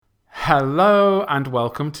Hello and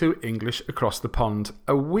welcome to English Across the Pond,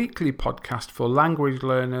 a weekly podcast for language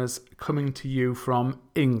learners coming to you from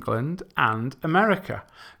England and America.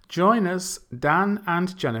 Join us, Dan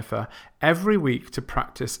and Jennifer, every week to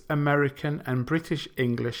practice American and British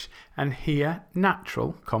English and hear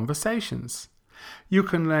natural conversations. You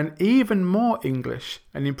can learn even more English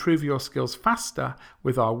and improve your skills faster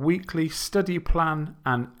with our weekly study plan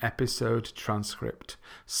and episode transcript.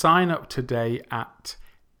 Sign up today at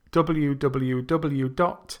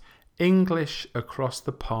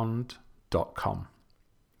www.englishacrossthepond.com.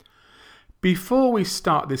 Before we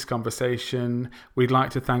start this conversation, we'd like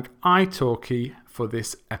to thank italki for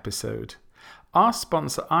this episode. Our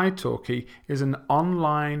sponsor italki is an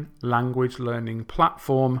online language learning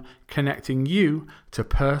platform connecting you to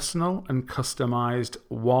personal and customized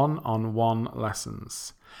one-on-one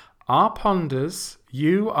lessons. Our ponders,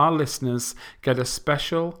 you, our listeners, get a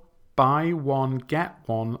special buy one, get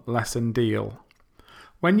one lesson deal.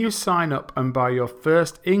 When you sign up and buy your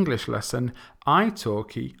first English lesson,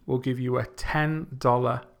 italki will give you a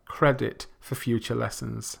 $10 credit for future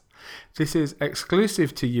lessons. This is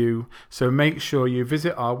exclusive to you, so make sure you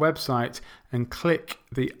visit our website and click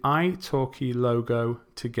the italki logo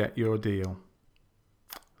to get your deal.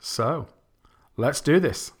 So, let's do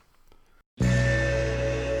this.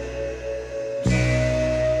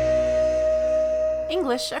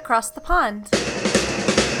 English Across the Pond.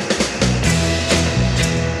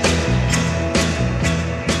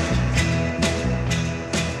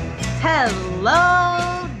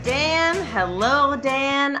 Hello, Dan. Hello,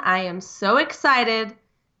 Dan. I am so excited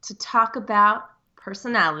to talk about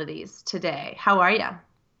personalities today. How are you?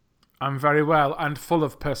 I'm very well and full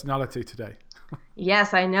of personality today.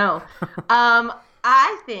 Yes, I know.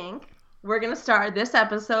 I think we're going to start this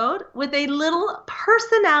episode with a little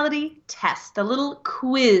personality test, a little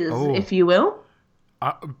quiz, if you will.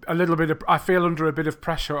 I feel under a bit of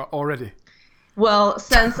pressure already. Well,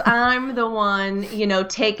 since I'm the one,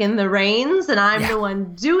 taking the reins and I'm the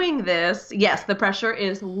one doing this, yes, the pressure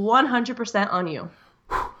is 100% on you.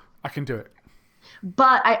 I can do it.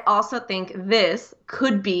 But I also think this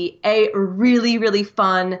could be a really, really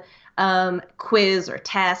fun quiz or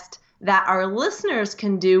test that our listeners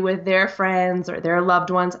can do with their friends or their loved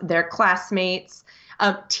ones, their classmates.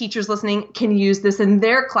 Teachers listening can use this in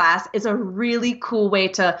their class. It's a really cool way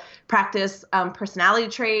to practice personality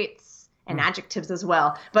traits and adjectives as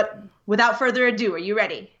well. But without further ado, are you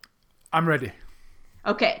ready? I'm ready.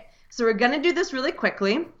 Okay, so we're going to do this really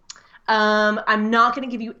quickly. I'm not going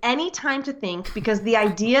to give you any time to think because the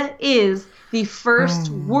idea is the first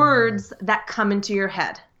words that come into your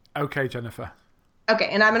head. Okay, Jennifer. Okay,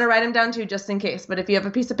 and I'm going to write them down too just in case. But if you have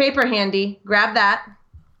a piece of paper handy, grab that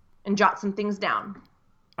and jot some things down.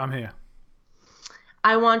 I'm here.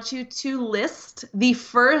 I want you to list the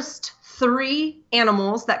first 3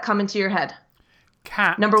 animals that come into your head.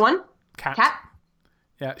 Cat. Number 1. Cat.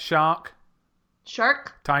 Yeah, shark.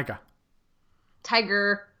 Shark. Tiger.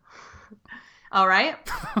 Tiger. All right.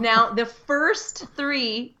 Now, the first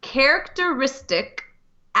 3 characteristic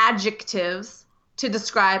adjectives to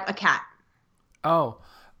describe a cat.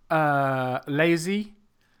 Lazy,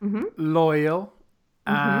 loyal,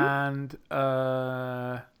 and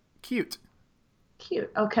cute.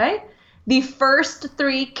 Cute. Okay. The first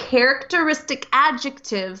 3 characteristic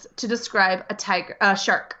adjectives to describe a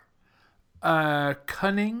shark.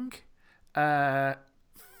 Cunning,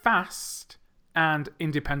 fast, and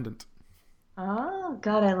independent. Oh,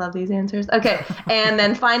 God, I love these answers. Okay. And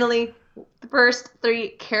then finally, the first 3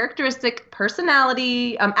 characteristic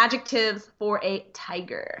personality adjectives for a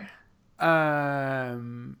tiger.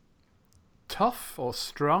 Tough or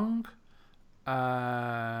strong,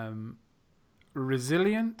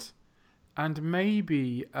 resilient, and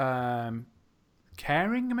maybe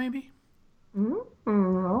caring, maybe? All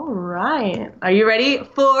right. Are you ready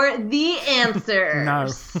for the answers? No.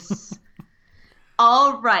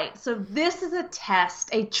 All right. So this is a test,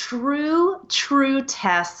 a true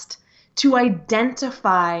test to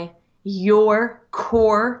identify your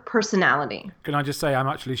core personality. Can I just say I'm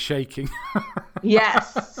actually shaking?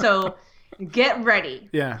 Yes. So get ready.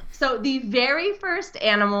 Yeah. So the very first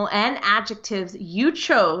animal and adjectives you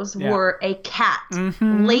chose were a cat.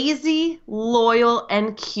 Lazy, loyal,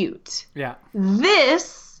 and cute. Yeah.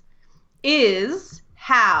 This is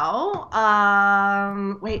how,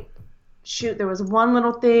 there was one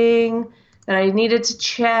little thing that I needed to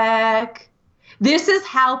check. This is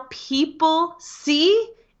how people see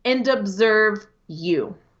and observe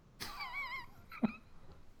you.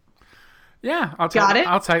 Yeah, I'll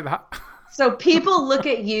take that. So people look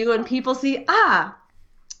at you and people see,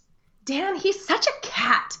 Dan, he's such a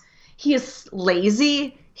cat. He is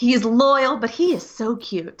lazy. He is loyal, but he is so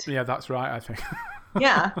cute. Yeah, that's right, I think.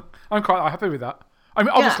 Yeah. I'm quite happy with that. I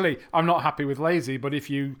mean, obviously, I'm not happy with lazy, but if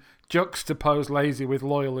you juxtapose lazy with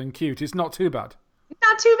loyal and cute, it's not too bad.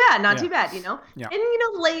 Not too bad, not too bad, you know? Yeah. And,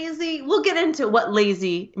 lazy, we'll get into what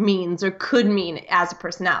lazy means or could mean as a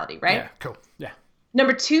personality, right? Yeah, cool. Yeah.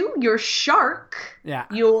 Number 2, you're shark. Yeah.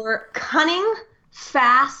 You're cunning,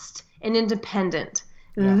 fast, and independent.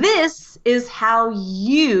 Yeah. This is how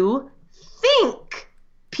you think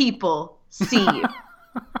people see you.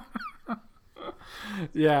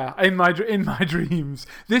 Yeah, in my dreams.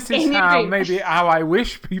 This is maybe how I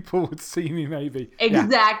wish people would see me, maybe.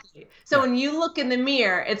 Exactly. Yeah. So when you look in the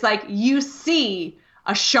mirror, it's like you see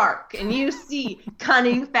a shark and you see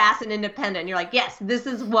cunning, fast, and independent. You're like, yes, this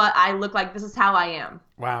is what I look like. This is how I am.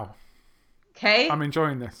 Wow. Okay? I'm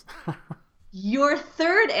enjoying this. Your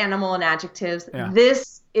third animal and adjectives,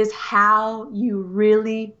 this is how you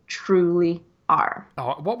really, truly are.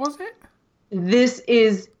 Oh, what was it? This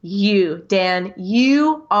is you, Dan.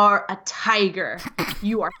 You are a tiger.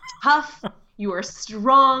 You are tough. You are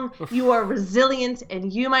strong. You are resilient.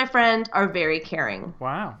 And you, my friend, are very caring.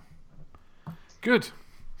 Wow. Good.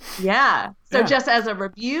 Yeah. So just as a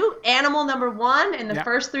review, animal number 1 and the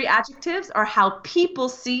first 3 adjectives are how people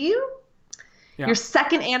see you. Yeah. Your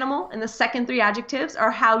second animal and the second 3 adjectives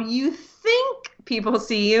are how you think people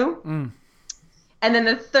see you. Mm. And then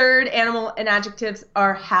the third animal and adjectives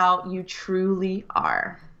are how you truly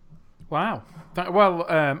are. Wow.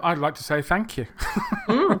 I'd like to say thank you.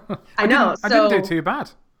 I know. I didn't do too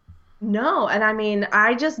bad. No. And I mean,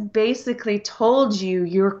 I just basically told you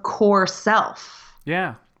your core self.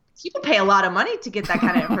 Yeah. People pay a lot of money to get that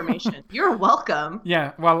kind of information. You're welcome.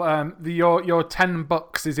 Yeah. Well, your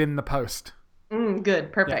 $10 is in the post.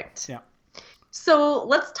 Good. Perfect. Yeah. So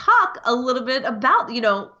let's talk a little bit about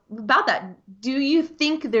that. Do you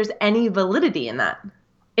think there's any validity in that?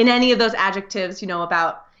 In any of those adjectives,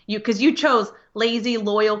 about you? Because you chose lazy,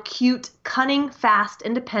 loyal, cute, cunning, fast,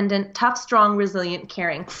 independent, tough, strong, resilient,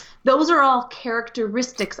 caring. Those are all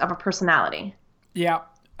characteristics of a personality. Yeah.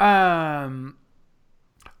 But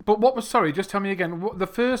what was, sorry, just tell me again. The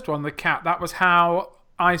first one, the cat, that was how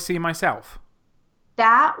I see myself.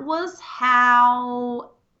 That was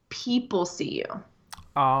how people see you.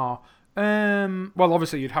 Well,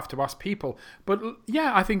 obviously you'd have to ask people, but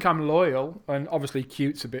yeah, I think I'm loyal, and obviously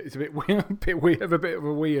cute's a bit weird, a bit of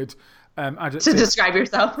a weird adjective to describe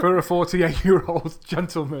yourself for a 48-year-old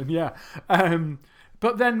gentleman. Yeah,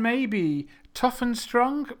 but then maybe tough and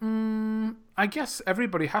strong. I guess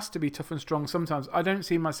everybody has to be tough and strong sometimes. I don't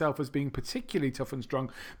see myself as being particularly tough and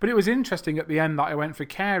strong, but it was interesting at the end that I went for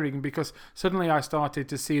caring, because suddenly I started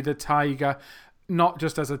to see the tiger not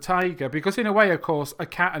just as a tiger, because in a way, of course, a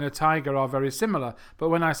cat and a tiger are very similar. But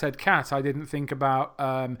when I said cat, I didn't think about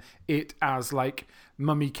it as like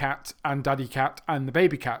mummy cat and daddy cat and the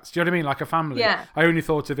baby cats. Do you know what I mean? Like a family. Yeah. I only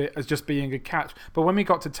thought of it as just being a cat. But when we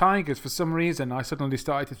got to tigers, for some reason, I suddenly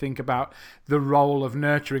started to think about the role of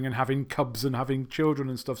nurturing and having cubs and having children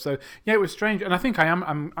and stuff. So yeah, it was strange. And I think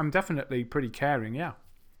I'm definitely pretty caring. Yeah.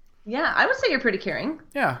 Yeah, I would say you're pretty caring.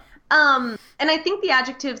 Yeah. And I think the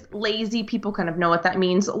adjectives lazy, people kind of know what that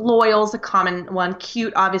means. Loyal is a common one.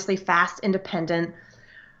 Cute, obviously, fast, independent.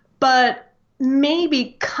 But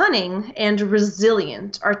maybe cunning and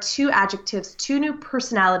resilient are 2 adjectives, 2 new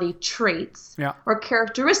personality traits or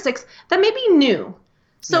characteristics that may be new.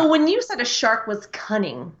 So when you said a shark was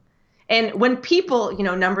cunning, and when people,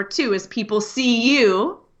 number 2 is people see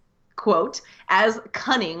you, quote, as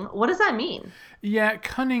cunning, what does that mean? Yeah,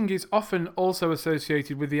 cunning is often also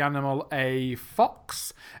associated with the animal a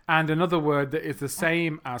fox, and another word that is the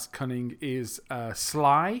same as cunning is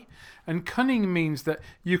sly. And cunning means that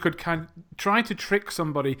you could kind of try to trick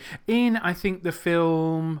somebody. In, I think, the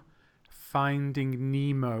film Finding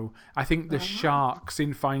Nemo, I think the sharks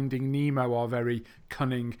in Finding Nemo are very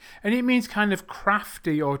cunning. And it means kind of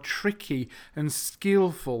crafty or tricky and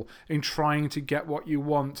skillful in trying to get what you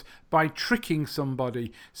want by tricking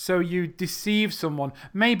somebody. So you deceive someone.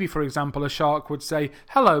 Maybe, for example, a shark would say,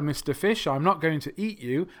 "Hello, Mr. Fish, I'm not going to eat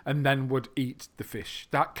you," and then would eat the fish.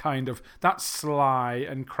 That's sly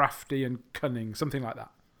and crafty and cunning, something like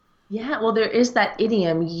that. Yeah, well, there is that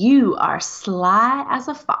idiom, you are sly as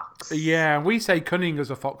a fox. Yeah, we say cunning as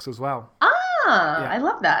a fox as well. I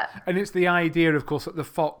love that. And it's the idea, of course, that the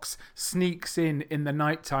fox sneaks in the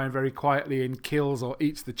nighttime very quietly and kills or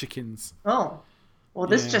eats the chickens. Oh, well,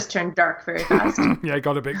 this just turned dark very fast. Yeah, it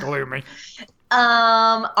got a bit gloomy.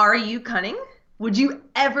 Are you cunning? Would you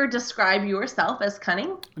ever describe yourself as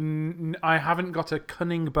cunning? I haven't got a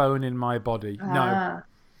cunning bone in my body, no.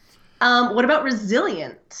 What about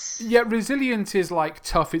resilient? Yeah, resilient is like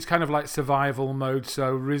tough. It's kind of like survival mode.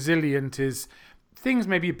 So resilient is things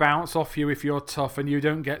maybe bounce off you if you're tough and you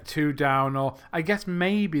don't get too down. Or I guess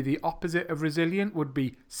maybe the opposite of resilient would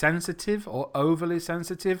be sensitive or overly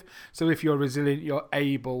sensitive. So if you're resilient, you're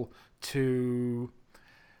able to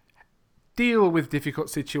deal with difficult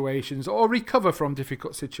situations or recover from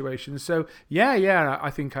difficult situations. So yeah, I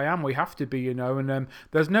think I am. We have to be, and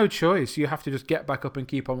there's no choice. You have to just get back up and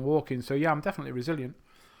keep on walking. So yeah, I'm definitely resilient.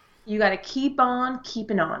 You got to keep on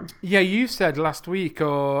keeping on. Yeah, you said last week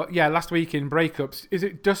in breakups, is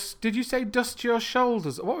it dust? Did you say dust your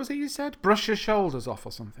shoulders? What was it you said? Brush your shoulders off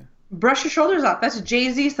or something? Brush your shoulders off. That's a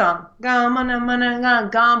Jay-Z song.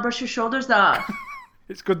 Gone, brush your shoulders off.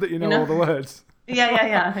 It's good that you know all the words.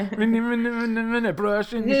 Yeah.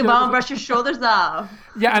 Brush your shoulders off.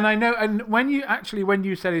 Yeah, and I know, and when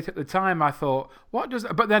you said it at the time, I thought, what does?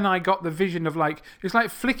 But then I got the vision of it's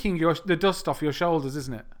like flicking the dust off your shoulders,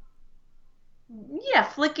 isn't it? Yeah,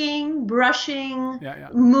 flicking, brushing. Yeah.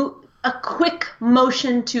 A quick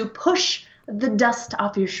motion to push the dust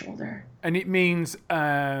off your shoulder. And it means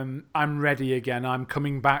I'm ready again. I'm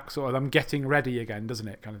coming back, sort of. I'm getting ready again, doesn't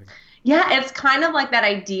it? Kind of thing. Yeah, it's kind of like that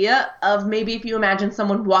idea of maybe if you imagine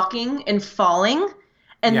someone walking and falling,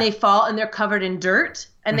 and they fall and they're covered in dirt,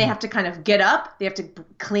 and they have to kind of get up. They have to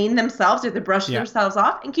clean themselves, they have to brush themselves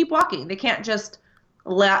off and keep walking. They can't just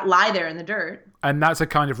lie there in the dirt. And that's a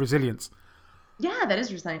kind of resilience. Yeah, that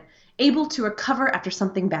is resilient. Able to recover after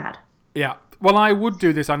something bad. Yeah. Well, I would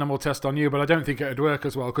do this animal test on you, but I don't think it would work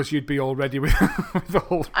as well because you'd be all ready with the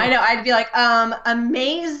whole. I know. I'd be like,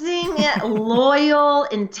 amazing, loyal,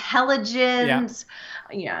 intelligent.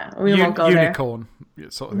 Yeah, we won't go unicorn,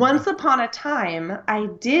 there. Sort of. Once upon a time, I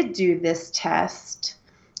did do this test.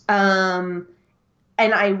 And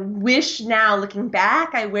I wish now, looking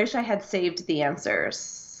back, I wish I had saved the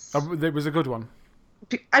answers. It was a good one.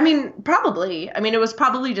 I mean, probably. I mean, it was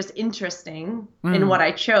probably just interesting in what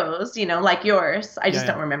I chose, like yours. I just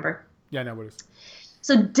don't remember. Yeah, no worries.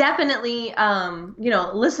 So definitely,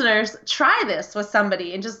 listeners, try this with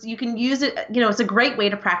somebody and you can use it. It's a great way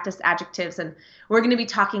to practice adjectives. And we're going to be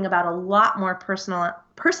talking about a lot more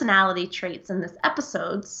personality traits in this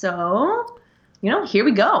episode. So, here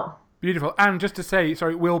we go. Beautiful. And just to say,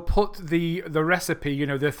 we'll put the recipe,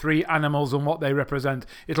 the 3 animals and what they represent.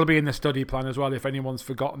 It'll be in the study plan as well. If anyone's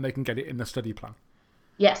forgotten, they can get it in the study plan.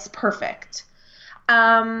 Yes, perfect.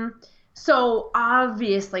 So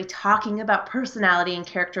obviously talking about personality and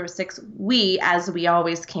characteristics, we, as we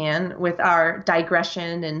always can with our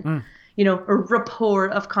digression and, a rapport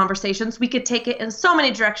of conversations, we could take it in so many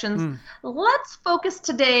directions. Let's focus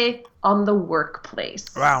today on the workplace.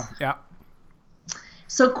 Wow. Yeah.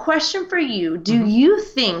 So question for you, do you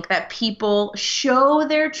think that people show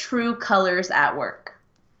their true colors at work?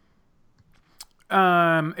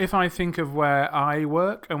 If I think of where I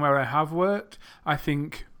work and where I have worked, I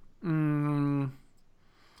think some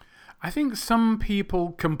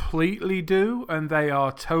people completely do, and they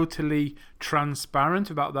are totally transparent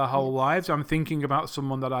about their whole lives. I'm thinking about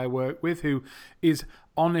someone that I work with who is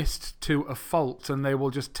honest to a fault, and they will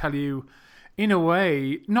just tell you, in a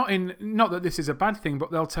way, not that this is a bad thing,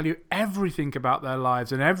 but they'll tell you everything about their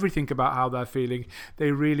lives and everything about how they're feeling.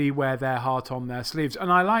 They really wear their heart on their sleeves,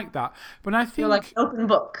 and I like that. But I think you're like an open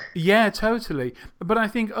book. Yeah, totally. But I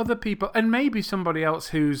think other people, and maybe somebody else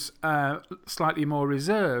who's slightly more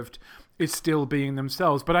reserved, is still being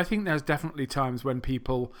themselves. But I think there's definitely times when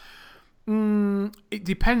people. It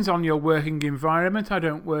depends on your working environment. I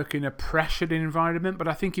don't work in a pressured environment, but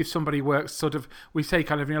I think if somebody works we say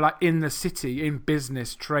like in the city, in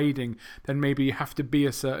business, trading, then maybe you have to be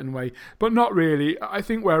a certain way. But not really. I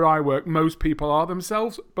think where I work, most people are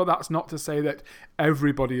themselves, but that's not to say that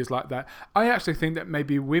everybody is like that. I actually think that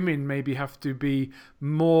maybe women have to be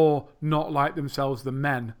more not like themselves than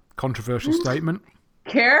men. Controversial statement.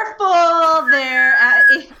 Careful there.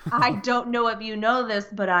 I don't know if you know this,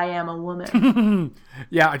 but I am a woman.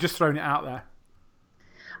 Yeah, I just thrown it out there.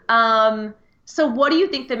 So what do you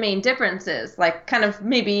think the main difference is? Like, kind of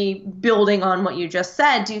maybe building on what you just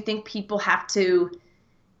said, do you think people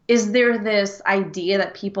is there this idea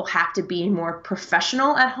that people have to be more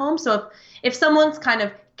professional at home? So if someone's kind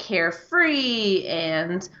of carefree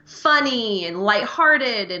and funny and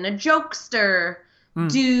lighthearted and a jokester,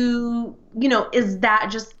 is that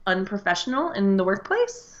just unprofessional in the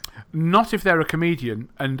workplace? Not if they're a comedian,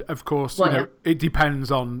 and of course, it depends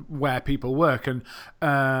on where people work. And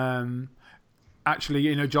actually,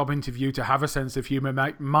 in a job interview, to have a sense of humor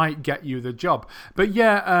might get you the job. But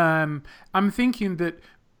yeah, I'm thinking that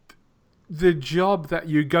the job that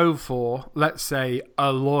you go for, let's say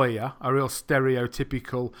a lawyer, a real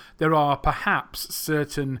stereotypical, there are perhaps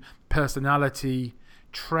certain personality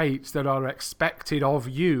traits that are expected of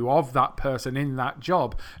you, of that person in that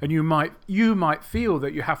job, and you might feel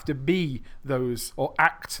that you have to be those or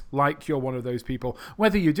act like you're one of those people.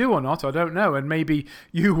 Whether you do or not, I don't know, and maybe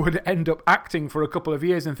you would end up acting for a couple of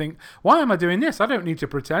years and think, why am I doing this? I don't need to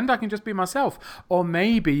pretend, I can just be myself. Or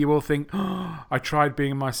maybe you will think, oh, I tried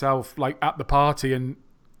being myself like at the party and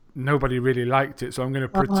nobody really liked it, so I'm going to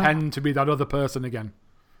pretend to be that other person again.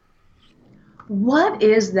 What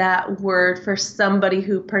is that word for somebody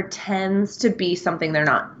who pretends to be something they're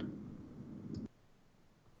not?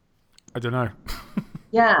 I don't know.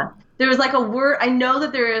 Yeah. There was like a word. I know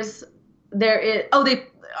that there is,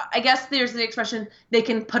 I guess there's the expression, they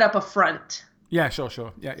can put up a front. Yeah,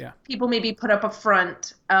 sure. Yeah. People maybe put up a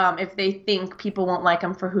front if they think people won't like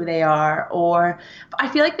them for who they are. Or I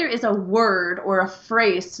feel like there is a word or a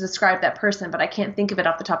phrase to describe that person, but I can't think of it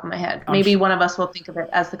off the top of my head. Maybe one of us will think of it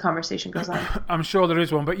as the conversation goes on. I'm sure there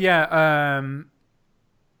is one, but yeah, I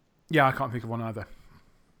can't think of one either.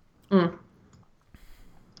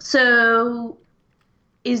 So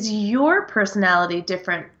is your personality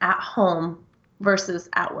different at home versus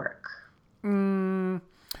at work?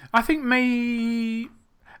 I think I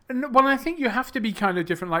think you have to be kind of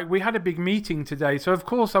different. Like, we had a big meeting today, so of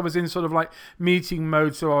course I was in sort of like meeting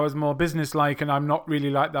mode, so I was more business-like, and I'm not really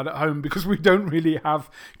like that at home because we don't really have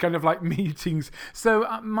kind of like meetings. So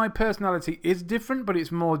my personality is different, but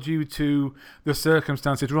it's more due to the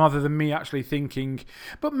circumstances rather than me actually thinking,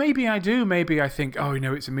 but maybe I do. Maybe I think, oh,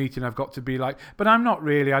 it's a meeting, I've got to be like, but I'm not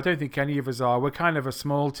really. I don't think any of us are. We're kind of a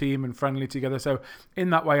small team and friendly together. So in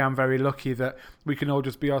that way, I'm very lucky that we can all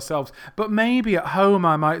just be ourselves. But maybe at home,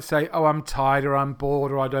 I might say, oh, I'm tired, or I'm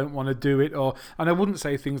bored, or I don't want to do it, and I wouldn't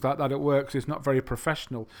say things like that at work because it's not very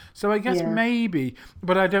professional. So I guess maybe,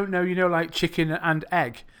 but I don't know, like chicken and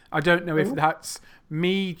egg. I don't know if that's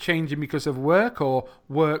me changing because of work or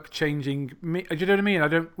work changing me. Do you know what I mean? I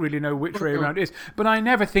don't really know which way around it is. But I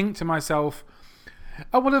never think to myself,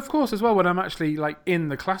 oh, well, of course, as well, when I'm actually like in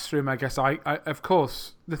the classroom, I guess I of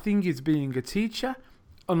course, the thing is being a teacher,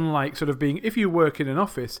 unlike sort of being, if you work in an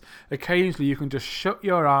office, occasionally you can just shut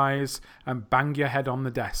your eyes and bang your head on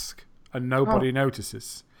the desk and nobody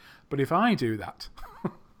notices. But if I do that,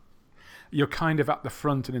 you're kind of at the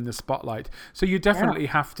front and in the spotlight. So you definitely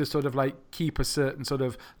have to sort of like keep a certain sort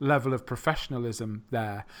of level of professionalism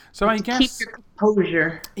there. So I guess keep your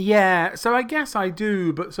composure. Yeah, so I guess I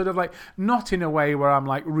do, but sort of like not in a way where I'm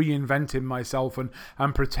like reinventing myself and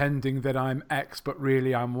I'm pretending that I'm X, but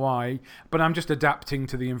really I'm Y. But I'm just adapting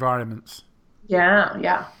to the environments.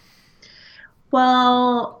 Yeah.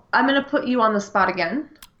 Well, I'm going to put you on the spot again.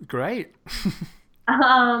 Great.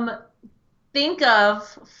 Think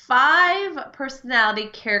of 5 personality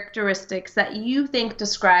characteristics that you think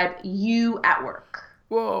describe you at work.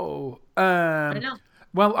 Whoa. I know.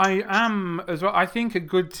 Well, I am as well. I think a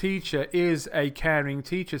good teacher is a caring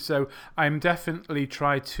teacher. So I'm definitely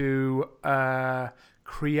try to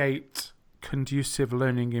create conducive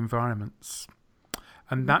learning environments.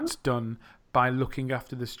 And that's done by looking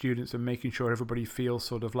after the students and making sure everybody feels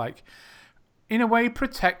sort of like, in a way,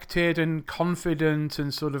 protected and confident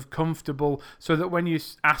and sort of comfortable, so that when you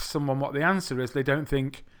ask someone what the answer is, they don't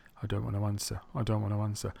think, I don't want to answer.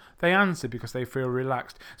 They answer because they feel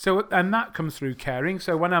relaxed. So, and that comes through caring.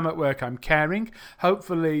 So when I'm at work, I'm caring,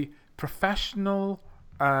 hopefully professional,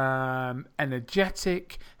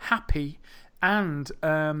 energetic, happy, and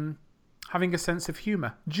having a sense of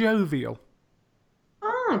humour, jovial.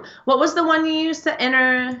 What was the one you used to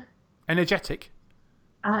enter? Energetic.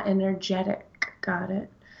 Energetic. Got it.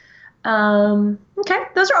 Okay,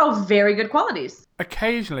 those are all very good qualities.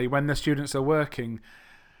 Occasionally, when the students are working,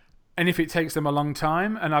 and if it takes them a long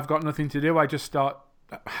time and I've got nothing to do, I just start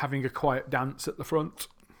having a quiet dance at the front.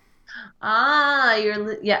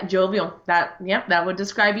 You're jovial. That would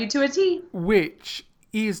describe you to a T. Which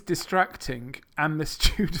is distracting, and the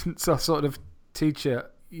students are sort of, teacher,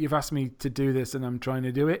 you've asked me to do this and I'm trying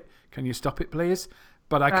to do it. Can you stop it, please?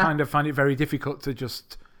 But I kind of find it very difficult to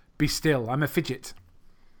just be still. I'm a fidget.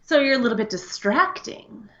 So you're a little bit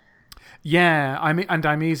distracting. Yeah,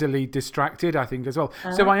 I'm easily distracted, I think, as well.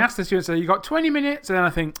 So I ask the students, so you got 20 minutes? And then I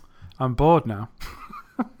think, I'm bored now.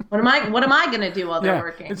 What am I going to do while they're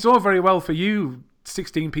working? It's all very well for you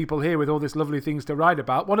 16 people here with all these lovely things to write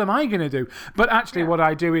about. What am I going to do? But actually what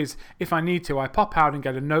I do is, if I need to, I pop out and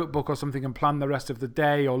get a notebook or something and plan the rest of the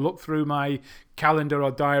day, or look through my calendar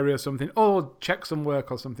or diary or something, or check some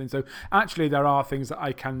work or something. So actually there are things that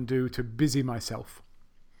I can do to busy myself.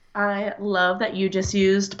 I love that you just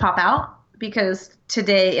used pop out. because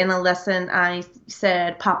today in a lesson I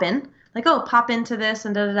said pop in, like, oh, pop into this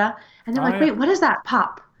and da da da. And they're like, yeah. wait, what is that?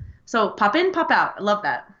 Pop. So pop in, pop out. I love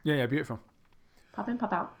that. Yeah, beautiful. Pop in,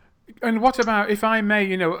 pop out. And what about, if I may,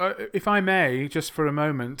 if I may, just for a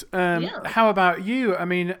moment, Yeah. how about you? I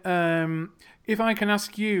mean, if I can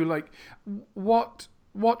ask you, like, what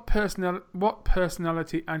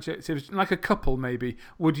personality adjectives, like a couple maybe,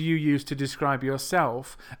 would you use to describe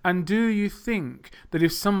yourself? And do you think that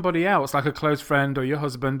if somebody else, like a close friend or your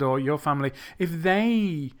husband or your family, if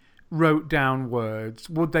they wrote down words,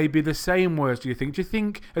 would they be the same words, do you think? Do you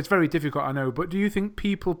think, it's very difficult, I know, but do you think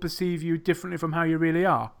people perceive you differently from how you really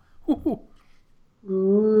are?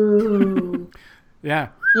 Ooh. Yeah.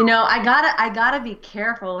 I gotta be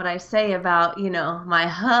careful what I say about, my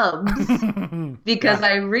hubs because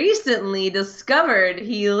I recently discovered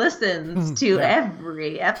he listens to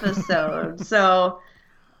every episode. So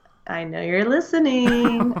I know you're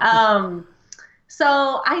listening.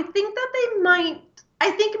 So I think that I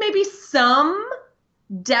think maybe some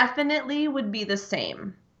definitely would be the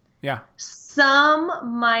same. Yeah.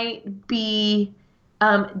 Some might be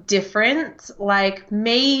different. Like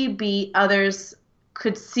maybe others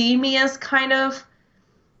could see me as kind of,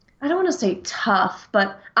 I don't want to say tough,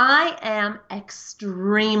 but I am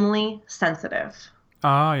extremely sensitive.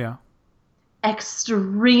 Ah, yeah.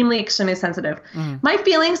 Extremely, extremely sensitive. Mm-hmm. My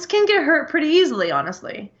feelings can get hurt pretty easily,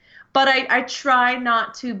 honestly. But I try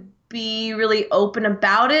not to be really open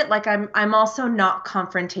about it. Like I'm also not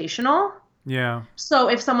confrontational. Yeah. So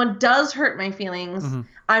if someone does hurt my feelings,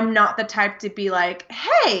 I'm not the type to be like,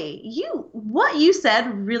 hey, what you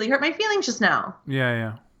said really hurt my feelings just now. Yeah,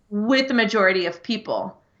 yeah. With the majority of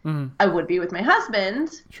people. I would be with my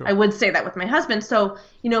husband. Sure. I would say that with my husband. So,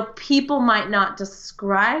 people might not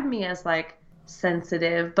describe me as like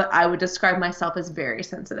sensitive, but I would describe myself as very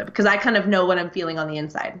sensitive because I kind of know what I'm feeling on the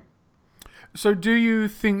inside. So do you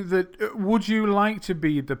think that, would you like to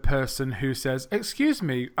be the person who says, excuse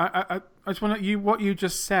me, I just want what you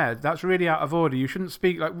just said, that's really out of order, you shouldn't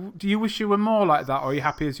speak like, do you wish you were more like that, or are you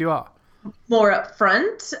happy as you are? More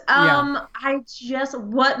upfront. Yeah. I just,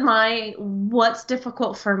 what's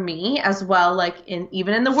difficult for me as well, like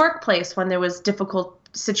even in the workplace when there was difficult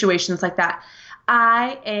situations like that,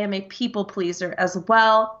 I am a people pleaser as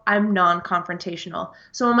well. I'm non-confrontational.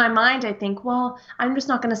 So in my mind, I think, well, I'm just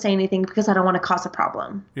not going to say anything because I don't want to cause a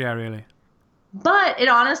problem. Yeah, really. But it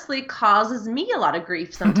honestly causes me a lot of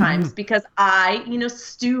grief sometimes because I,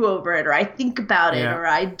 stew over it or I think about it or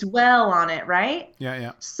I dwell on it, right? Yeah,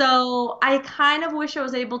 yeah. So I kind of wish I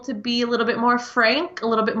was able to be a little bit more frank, a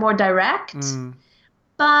little bit more direct.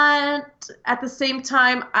 But at the same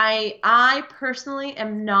time, I personally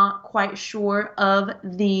am not quite sure of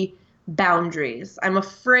the boundaries. I'm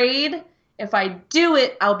afraid if I do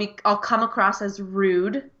it, I'll come across as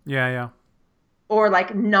rude. Yeah, yeah. Or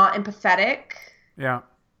like not empathetic. Yeah.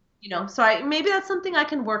 So maybe that's something I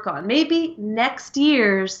can work on. Maybe next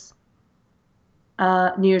year's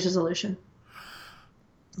New Year's resolution.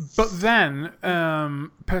 But then,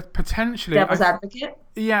 potentially... Devil's advocate?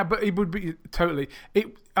 Yeah, but it would be... Totally.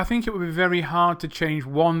 I think it would be very hard to change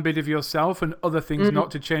one bit of yourself and other things not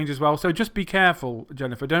to change as well. So just be careful,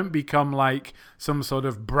 Jennifer. Don't become like some sort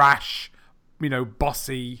of brash,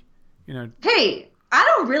 bossy, Hey, I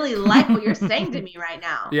don't really like what you're saying to me right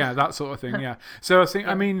now. Yeah, that sort of thing, yeah. So I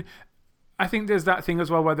think there's that thing as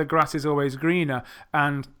well where the grass is always greener,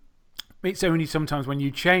 and... It's only sometimes when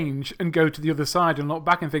you change and go to the other side and look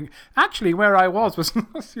back and think, actually, where I was, it's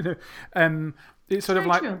sort of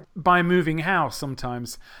like by moving house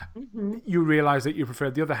sometimes you realise that you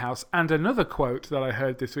preferred the other house. And another quote that I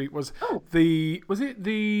heard this week was, the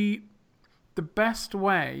best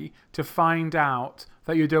way to find out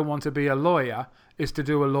that you don't want to be a lawyer is to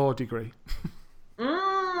do a law degree.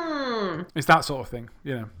 It's that sort of thing,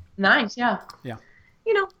 Nice, yeah. Yeah.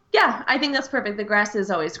 Yeah, I think that's perfect. The grass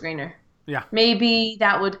is always greener. Yeah. Maybe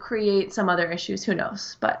that would create some other issues. Who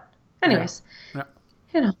knows? But anyways, kind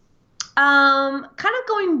of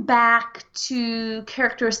going back to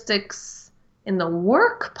characteristics in the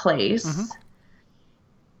workplace,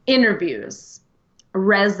 interviews,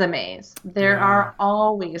 resumes. There are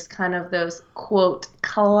always kind of those, quote,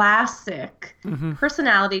 classic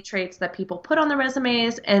personality traits that people put on the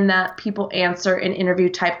resumes and that people answer in interview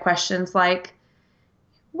type questions like,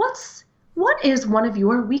 what is one of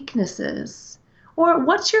your weaknesses? Or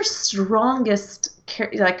what's your strongest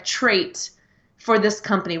trait for this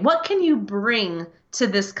company? What can you bring to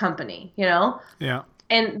this company, Yeah.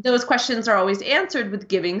 And those questions are always answered with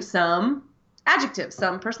giving some adjectives,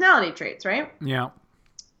 some personality traits, right? Yeah.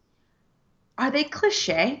 Are they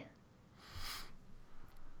cliche?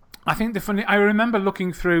 I think I remember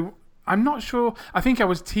looking through I'm not sure. I think I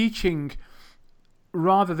was teaching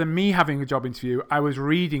rather than me having a job interview. I was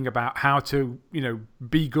reading about how to,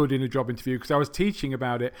 be good in a job interview because I was teaching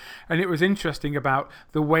about it. And it was interesting about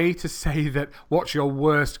the way to say that what's your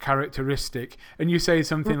worst characteristic. And you say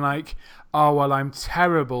something like, oh, well, I'm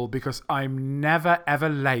terrible because I'm never, ever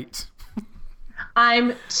late.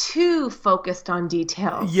 I'm too focused on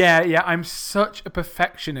details. Yeah, I'm such a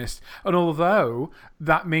perfectionist. And although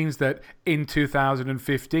that means that in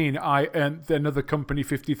 2015 I earned another company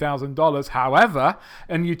 $50,000, however,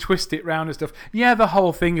 and you twist it round and stuff, yeah, the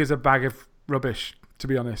whole thing is a bag of rubbish, to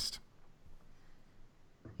be honest.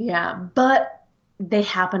 Yeah, but they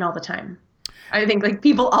happen all the time. I think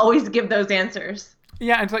people always give those answers.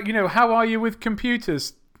 Yeah, and it's like, how are you with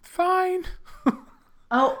computers? Fine.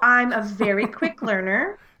 Oh, I'm a very quick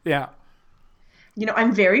learner. Yeah.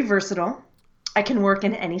 I'm very versatile. I can work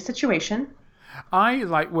in any situation. I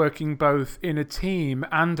like working both in a team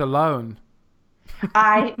and alone.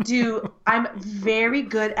 I do. I'm very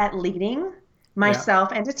good at leading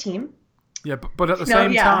myself and a team. Yeah, but at the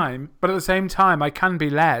same time, I can be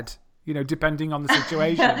led, depending on the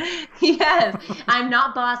situation. Yes. I'm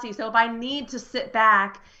not bossy. So if I need to sit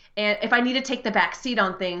back and if I need to take the back seat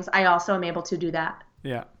on things, I also am able to do that.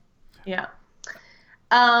 Yeah. Yeah.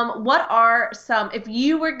 What are some, if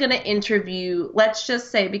you were going to interview, let's just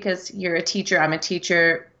say, because you're a teacher, I'm a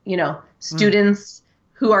teacher, students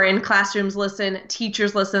who are in classrooms listen,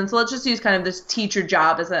 teachers listen. So let's just use kind of this teacher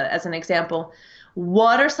job as an example.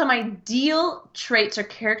 What are some ideal traits or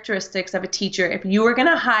characteristics of a teacher if you were going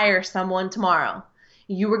to hire someone tomorrow?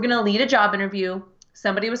 You were going to lead a job interview,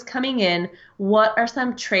 somebody was coming in. What are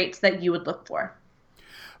some traits that you would look for?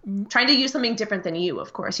 Trying to use something different than you,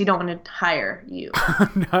 of course. You don't want to hire you.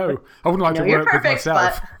 No, I wouldn't like to work with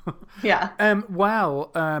myself. But, yeah.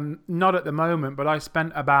 Not at the moment, but I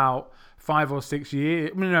spent about 5 or 6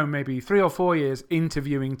 years, maybe 3 or 4 years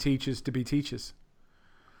interviewing teachers to be teachers.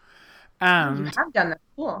 And I've done that.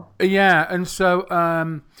 Cool. Yeah, and so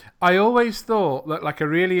I always thought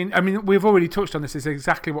that we've already touched on this. It's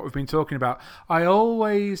exactly what we've been talking about. I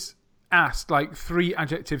always asked 3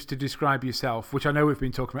 adjectives to describe yourself, which I know we've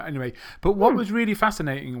been talking about anyway. But what was really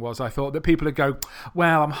fascinating was I thought that people would go,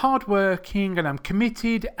 well, I'm hardworking and I'm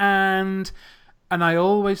committed and I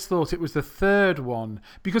always thought it was the third one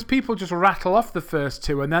because people just rattle off the first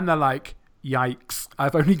 2 and then they're like, yikes,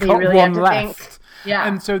 I've only got really one left. Think. Yeah.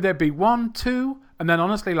 And so there'd be 1, 2, and then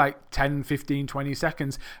honestly 10, 15, 20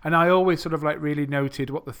 seconds. And I always sort of really noted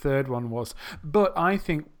what the third one was. But I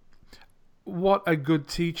think what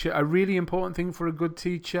a really important thing for a good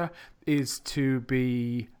teacher is to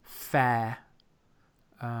be fair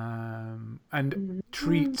and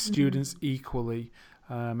treat students equally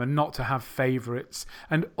and not to have favourites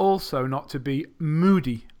and also not to be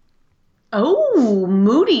moody. Oh,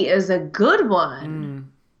 moody is a good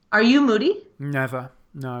one. Are you moody? Never.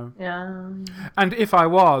 No. Yeah. And if I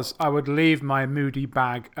was, I would leave my moody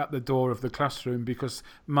bag at the door of the classroom because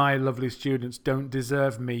my lovely students don't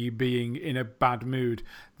deserve me being in a bad mood.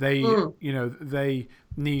 They, they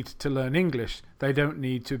need to learn English. They don't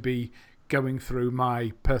need to be going through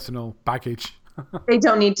my personal baggage. They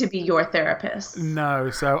don't need to be your therapist. No,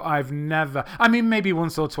 so I've never... maybe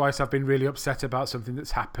once or twice I've been really upset about something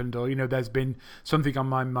that's happened or, there's been something on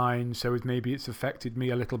my mind, so maybe it's affected me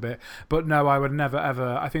a little bit. But no, I would never,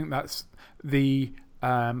 ever... I think that's the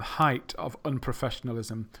height of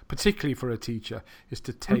unprofessionalism, particularly for a teacher, is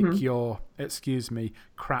to take your,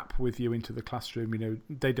 crap with you into the classroom.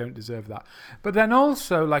 They don't deserve that. But then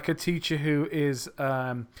also, a teacher who is,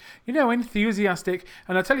 enthusiastic.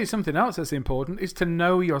 And I'll tell you something else that's important, is to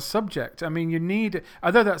know your subject. You need,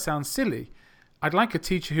 although that sounds silly, I'd like a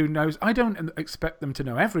teacher who knows, I don't expect them to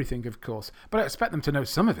know everything, of course, but I expect them to know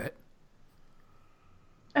some of it.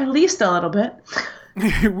 At least a little bit.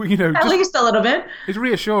 At least a little bit. It's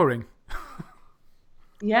reassuring.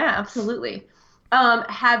 Yeah, absolutely.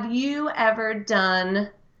 Have you ever done,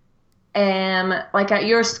 at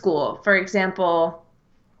your school, for example,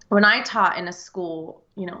 when I taught in a school,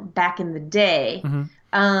 back in the day,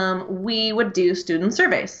 we would do student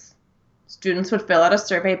surveys. Students would fill out a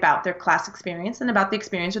survey about their class experience and about the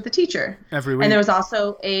experience with the teacher. Every week. And there was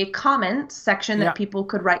also a comment section that people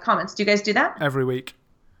could write comments. Do you guys do that? Every week.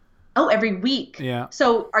 Oh, every week. Yeah.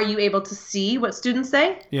 So are you able to see what students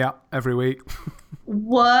say? Yeah, every week.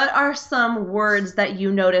 What are some words that you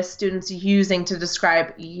notice students using to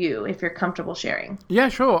describe you, if you're comfortable sharing? Yeah,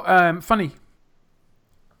 sure. Funny.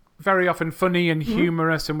 very often funny and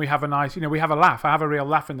humorous, and we have a nice, we have a laugh. I have a real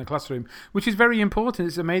laugh in the classroom, which is very important.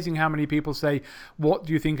 It's amazing how many people say, what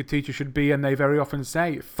do you think a teacher should be? And they very often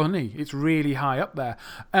say, funny. It's really high up there.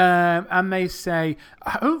 And they say,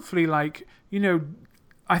 hopefully,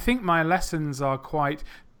 I think my lessons are quite,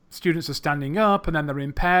 students are standing up, and then they're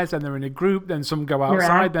in pairs, and they're in a group, then some go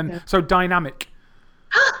outside, so dynamic.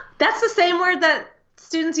 That's the same word that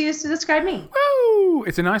students use to describe me. Woo!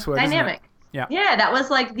 It's a nice word, dynamic. Isn't it? Yeah. Yeah, that was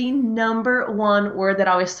like the number one word that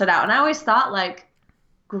always stood out. And I always thought, like,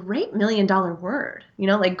 great $1 million word.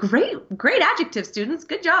 Like great adjective, students.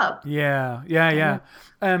 Good job. Yeah.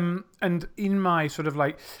 And in my sort of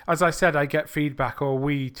as I said, I get feedback, or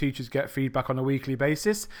we teachers get feedback on a weekly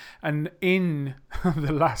basis. And in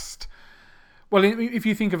the last, if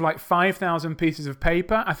you think of 5,000 pieces of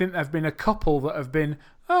paper, I think there have been a couple that have been,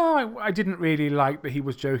 I didn't really like that he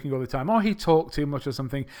was joking all the time, or he talked too much or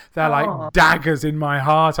something. They're like daggers in my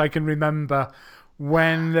heart. I can remember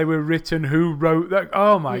when they were written, who wrote that.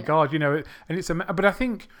 Oh my God, and it's, but I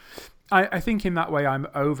think in that way I'm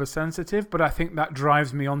oversensitive, but I think that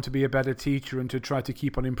drives me on to be a better teacher and to try to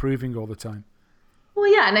keep on improving all the time. Well,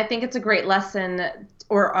 yeah, and I think it's a great lesson,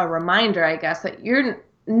 or a reminder, I guess, that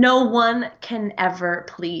no one can ever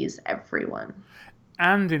please everyone.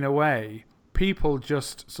 And in a way, people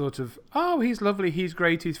just sort of, he's lovely, he's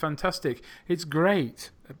great, he's fantastic. It's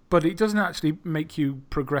great, but it doesn't actually make you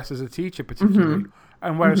progress as a teacher particularly.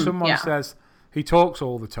 And whereas someone says, he talks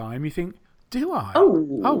all the time, you think, do I? Oh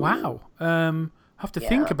wow. Have to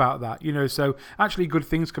think about that, so actually good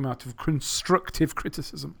things come out of constructive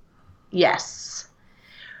criticism. Yes.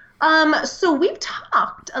 So we've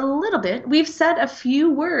talked a little bit. We've said a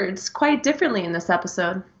few words quite differently in this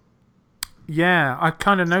episode. Yeah, I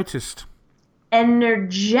kind of noticed.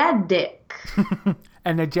 Energetic.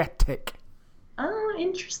 Energetic. Oh,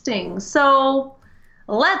 interesting. So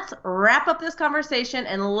let's wrap up this conversation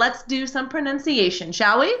and let's do some pronunciation,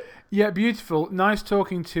 shall we? Yeah, beautiful. Nice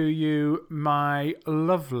talking to you, my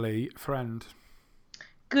lovely friend.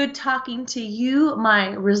 Good talking to you,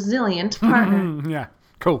 my resilient partner. Yeah,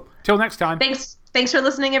 cool. Till next time. Thanks for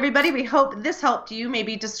listening, everybody. We hope this helped you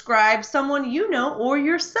maybe describe someone you know or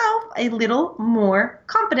yourself a little more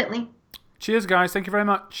confidently. Cheers, guys. Thank you very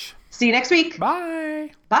much. See you next week.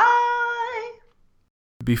 Bye. Bye.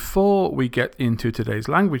 Before we get into today's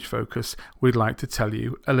language focus, we'd like to tell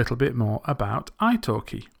you a little bit more about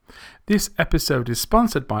italki. This episode is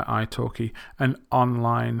sponsored by italki, an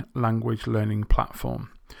online language learning platform.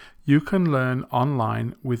 You can learn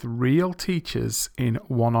online with real teachers in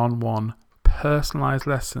one-on-one personalized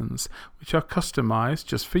lessons, which are customized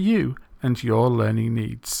just for you and your learning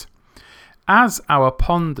needs. As our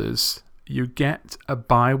ponders, you get a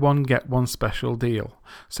buy one get one special deal.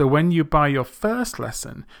 So when you buy your first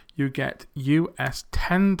lesson, you get US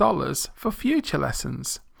 $10 for future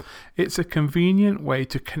lessons. It's a convenient way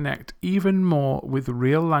to connect even more with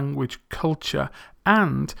real language culture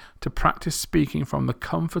and to practice speaking from the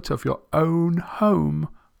comfort of your own home,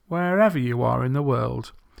 wherever you are in the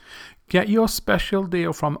world. Get your special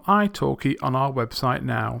deal from italki on our website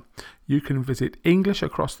now. You can visit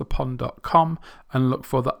EnglishAcrossThePond.com and look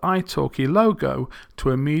for the italki logo to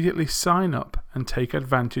immediately sign up and take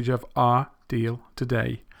advantage of our deal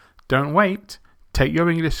today. Don't wait. Take your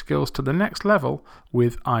English skills to the next level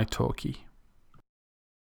with italki.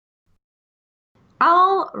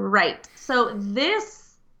 All right. So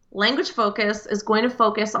this language focus is going to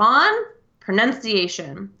focus on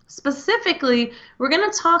pronunciation. Specifically, we're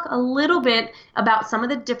going to talk a little bit about some of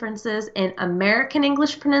the differences in American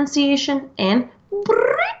English pronunciation and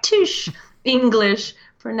British English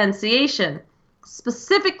pronunciation.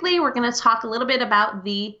 Specifically, we're going to talk a little bit about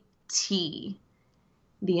the T.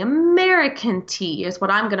 The American T is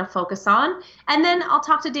what I'm going to focus on. And then I'll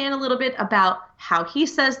talk to Dan a little bit about how he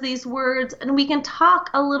says these words, and we can talk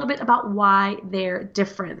a little bit about why they're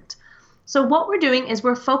different. So what we're doing is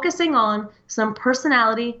we're focusing on some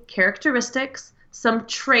personality characteristics, some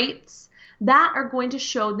traits that are going to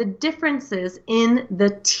show the differences in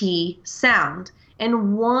the T sound.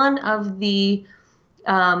 And one of the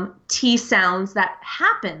T sounds that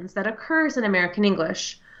occurs in American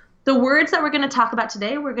English. The words that we're going to talk about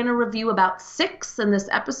today, we're going to review about 6 in this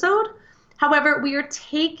episode. However, we are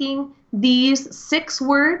taking these 6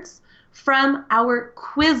 words from our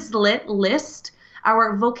Quizlet list,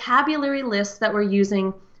 our vocabulary list that we're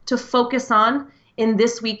using to focus on in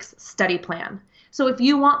this week's study plan. So if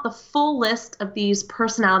you want the full list of these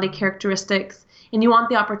personality characteristics and you want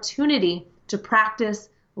the opportunity to practice,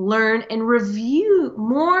 learn, and review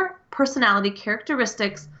more personality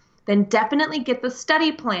characteristics then definitely get the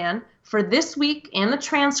study plan for this week and the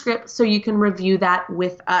transcript so you can review that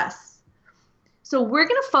with us. So we're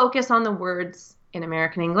going to focus on the words in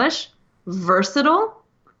American English: versatile,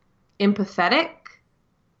 empathetic,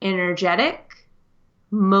 energetic,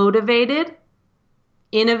 motivated,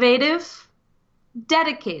 innovative,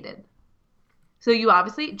 dedicated. So you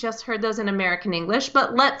obviously just heard those in American English,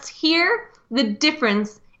 but let's hear the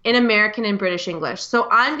difference in American and British English. So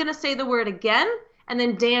I'm going to say the word again, and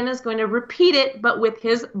then Dan is going to repeat it, but with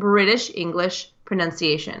his British English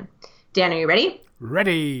pronunciation. Dan, are you ready?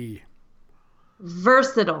 Ready.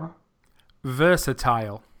 Versatile.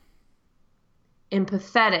 Versatile.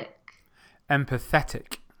 Empathetic.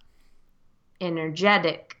 Empathetic.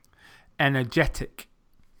 Energetic. Energetic.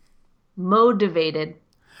 Motivated.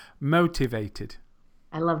 Motivated.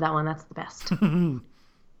 I love that one. That's the best.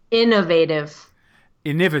 Innovative.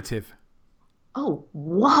 Innovative. Oh,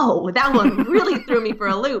 whoa. That one really threw me for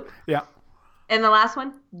a loop. Yeah. And the last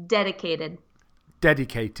one, dedicated.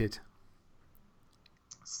 Dedicated.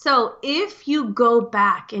 So if you go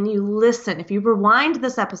back and you listen, if you rewind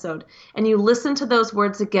this episode and you listen to those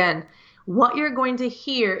words again, what you're going to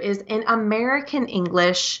hear is in American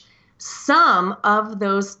English, some of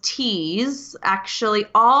those T's, actually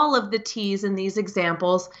all of the T's in these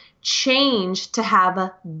examples, change to have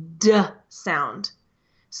a D sound.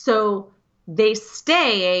 So they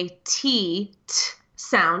stay a T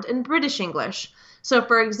sound in British English. So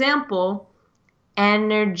for example,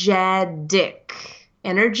 energetic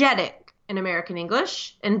in American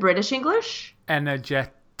English. In British English,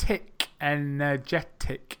 energetic.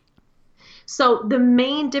 So the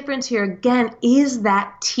main difference here again is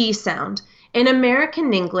that T sound. In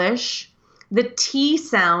American English, the T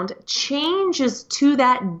sound changes to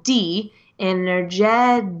that D,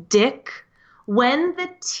 energetic, when the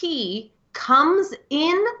T comes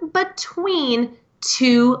in between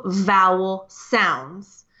two vowel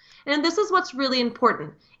sounds. And this is what's really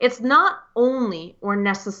important. It's not only or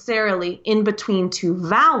necessarily in between two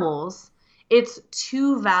vowels, it's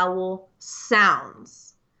two vowel sounds.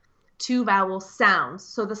 Two vowel sounds.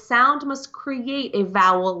 So the sound must create a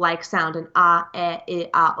vowel-like sound, an a, e,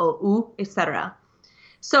 I, o, u, etc.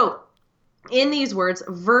 So in these words,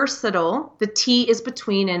 versatile, the T is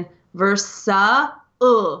between and versa,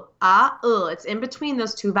 it's in between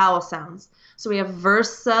those two vowel sounds. So we have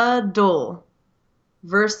versatile.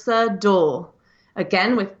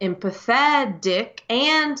 Again, with empathetic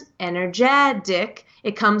and energetic,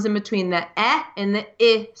 it comes in between the e and the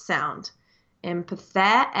I sound.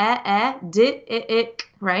 Empathetic,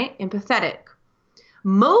 right? Empathetic.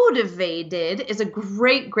 Motivated is a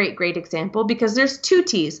great example because there's two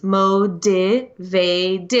T's, motivated.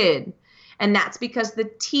 And that's because the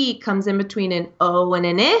T comes in between an O and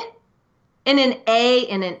an I, and an A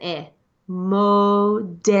and an I.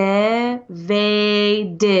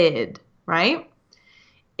 Motivated, right?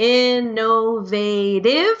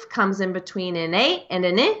 Innovative comes in between an A and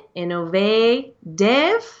an I,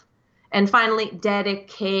 innovative. And finally,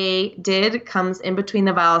 dedicated comes in between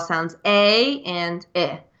the vowel sounds A and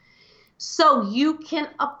I. So you can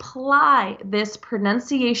apply this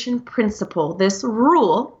pronunciation principle, this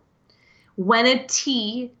rule, when a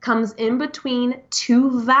T comes in between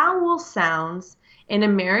two vowel sounds. In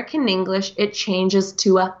American English, it changes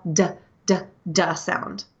to a D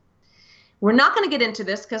sound. We're not going to get into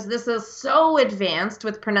this because this is so advanced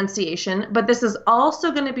with pronunciation, but this is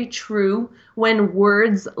also going to be true when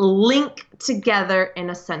words link together in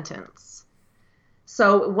a sentence.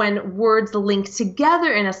 So when words link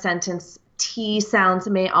together in a sentence, T sounds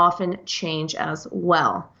may often change as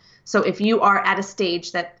well. So if you are at a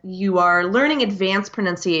stage that you are learning advanced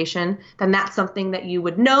pronunciation, then that's something that you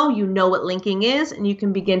would know. You know what linking is, and you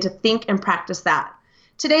can begin to think and practice that.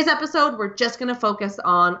 Today's episode, we're just going to focus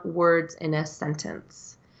on words in a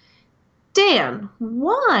sentence. Dan,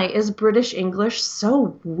 why is British English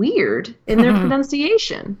so weird in their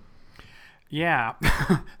pronunciation? Yeah,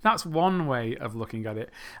 that's one way of looking at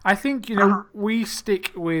it. I think, we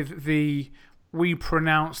stick with we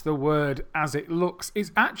pronounce the word as it looks. It's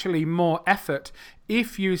actually more effort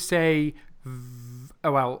if you say,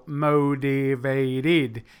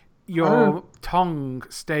 motivated. Your tongue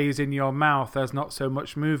stays in your mouth. There's not so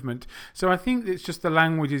much movement. So I think it's just the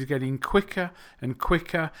language is getting quicker and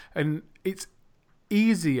quicker, and it's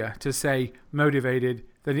easier to say motivated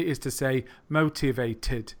than it is to say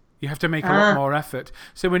motivated. You have to make a lot more effort.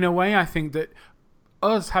 So in a way, I think that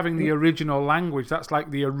us having the original language, that's like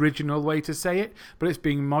the original way to say it, but it's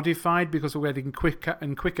being modified because we're getting quicker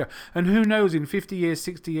and quicker. And who knows, in 50 years,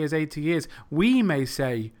 60 years, 80 years, we may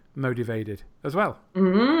say motivated as well.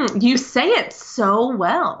 You say it so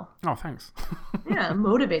well. Oh, thanks. Yeah,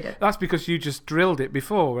 motivated. That's because you just drilled it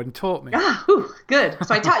before and taught me. Good.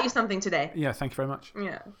 So I taught you something today. Yeah, thank you very much.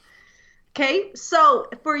 Yeah. Okay, so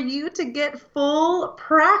for you to get full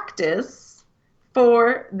practice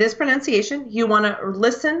for this pronunciation, you want to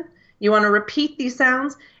listen, you want to repeat these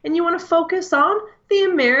sounds, and you want to focus on the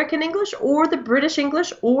American English or the British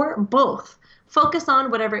English or both. Focus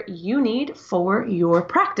on whatever you need for your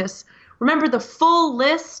practice. Remember, the full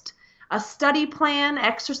list, a study plan,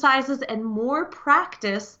 exercises, and more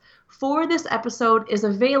practice for this episode is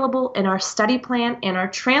available in our study plan and our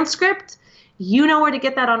transcript. You know where to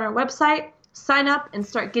get that on our website. Sign up and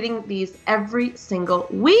start getting these every single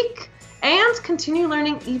week and continue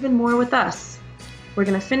learning even more with us. We're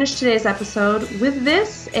going to finish today's episode with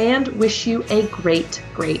this and wish you a great,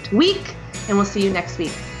 great week. And we'll see you next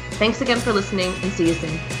week. Thanks again for listening and see you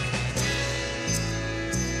soon.